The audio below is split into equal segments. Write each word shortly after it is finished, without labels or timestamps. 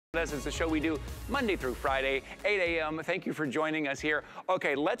us. It's the show we do Monday through Friday, 8 a.m. Thank you for joining us here.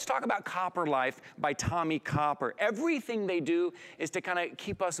 Okay, let's talk about Copper Life by Tommie Copper. Everything they do is to kind of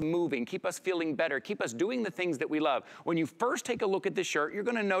keep us moving, keep us feeling better, keep us doing the things that we love. When you first take a look at the shirt, you're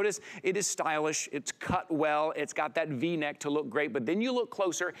gonna notice it is stylish, it's cut well, it's got that V-neck to look great, but then you look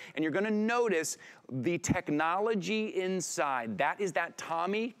closer and you're gonna notice the technology inside. That is that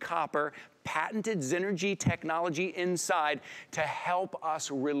Tommie Copper patented Znergy technology inside to help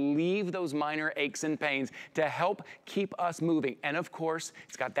us relieve those minor aches and pains, to help keep us moving. And of course,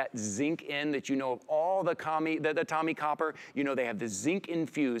 it's got that zinc in that you know of all the Tommie Copper. You know they have the zinc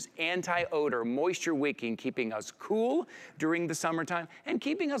infused, anti-odor, moisture wicking, keeping us cool during the summertime and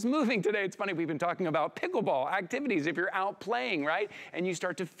keeping us moving today. It's funny, we've been talking about pickleball activities. If you're out playing, right, and you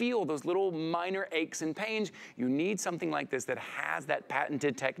start to feel those little minor aches and pains, you need something like this that has that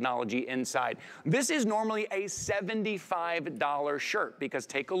patented technology inside. This is normally a $75 shirt because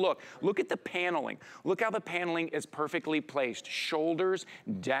take a look. Look at the paneling. Look how the paneling is perfectly placed. Shoulders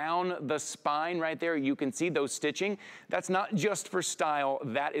down the spine right there. You can see those stitching. That's not just for style.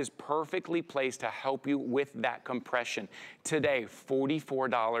 That is perfectly placed to help you with that compression. Today,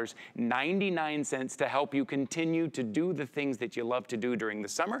 $44.99 to help you continue to do the things that you love to do during the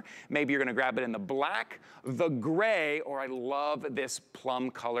summer. Maybe you're gonna grab it in the black, the gray, or I love this plum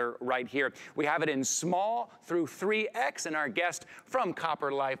color right here. We have it in small through 3X, and our guest from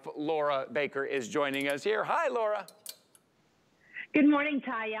Copper Life, Laura Baker, is joining us here. Hi, Laura. Good morning,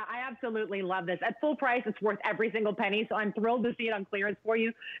 Taya. I absolutely love this. At full price, it's worth every single penny, so I'm thrilled to see it on clearance for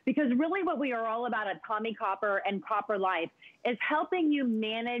you, because really what we are all about at Tommie Copper and Copper Life is helping you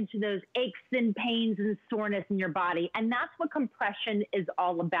manage those aches and pains and soreness in your body, and that's what compression is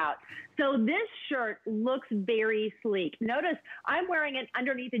all about. So this shirt looks very sleek. Notice I'm wearing it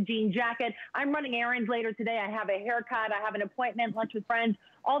underneath a jean jacket. I'm running errands later today. I have a haircut. I have an appointment, lunch with friends,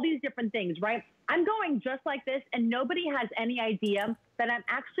 all these different things, right? I'm going just like this, and nobody has any idea that I'm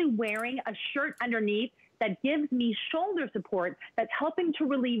actually wearing a shirt underneath that gives me shoulder support that's helping to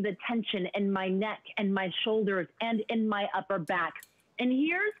relieve the tension in my neck and my shoulders and in my upper back. And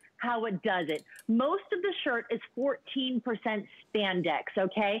here's how it does it. Most of the shirt is 14% spandex,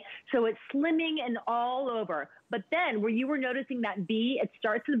 okay? So it's slimming and all over. But then where you were noticing that V, it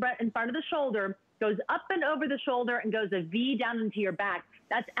starts in front of the shoulder, goes up and over the shoulder and goes a V down into your back.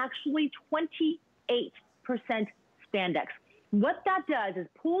 That's actually 28% spandex. What that does is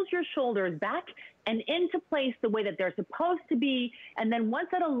pulls your shoulders back and into place the way that they're supposed to be. And then once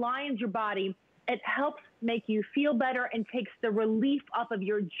it aligns your body, it helps make you feel better and takes the relief off of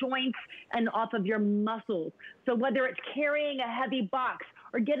your joints and off of your muscles. So whether it's carrying a heavy box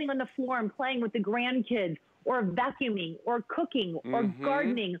or getting on the floor and playing with the grandkids or vacuuming or cooking or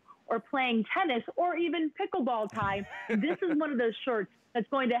gardening or playing tennis or even pickleball, Ty, this is one of those shirts that's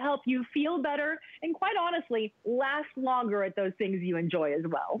going to help you feel better and, quite honestly, last longer at those things you enjoy as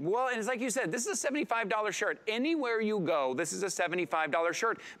well. Well, and it's like you said, this is a $75 shirt. Anywhere you go, this is a $75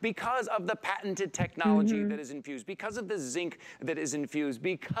 shirt because of the patented technology that is infused, because of the zinc that is infused,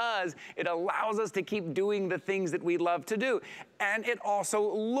 because it allows us to keep doing the things that we love to do. And it also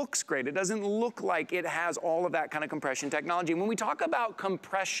looks great. It doesn't look like it has all of that kind of compression technology. And when we talk about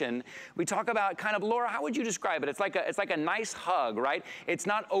compression, we talk about kind of, Laura, how would you describe it? It's like a nice hug, right? It's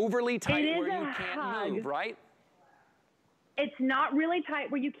not overly tight where you can't move, right? It's not really tight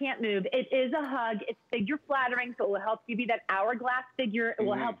where you can't move. It is a hug. It's figure flattering, so it will help give you that hourglass figure. It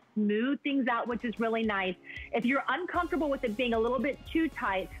will help smooth things out, which is really nice. If you're uncomfortable with it being a little bit too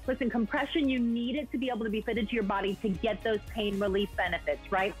tight, listen, compression, you need it to be able to be fitted to your body to get those pain relief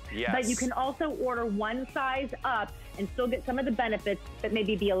benefits, right? Yes. But you can also order one size up and still get some of the benefits, but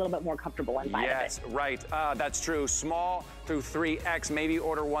maybe be a little bit more comfortable inside of it. Yes, right. That's true. Small through 3X, maybe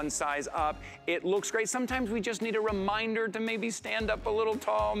order one size up. It looks great. Sometimes we just need a reminder to maybe stand up a little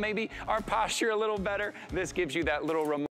tall, maybe our posture a little better. This gives you that little reminder.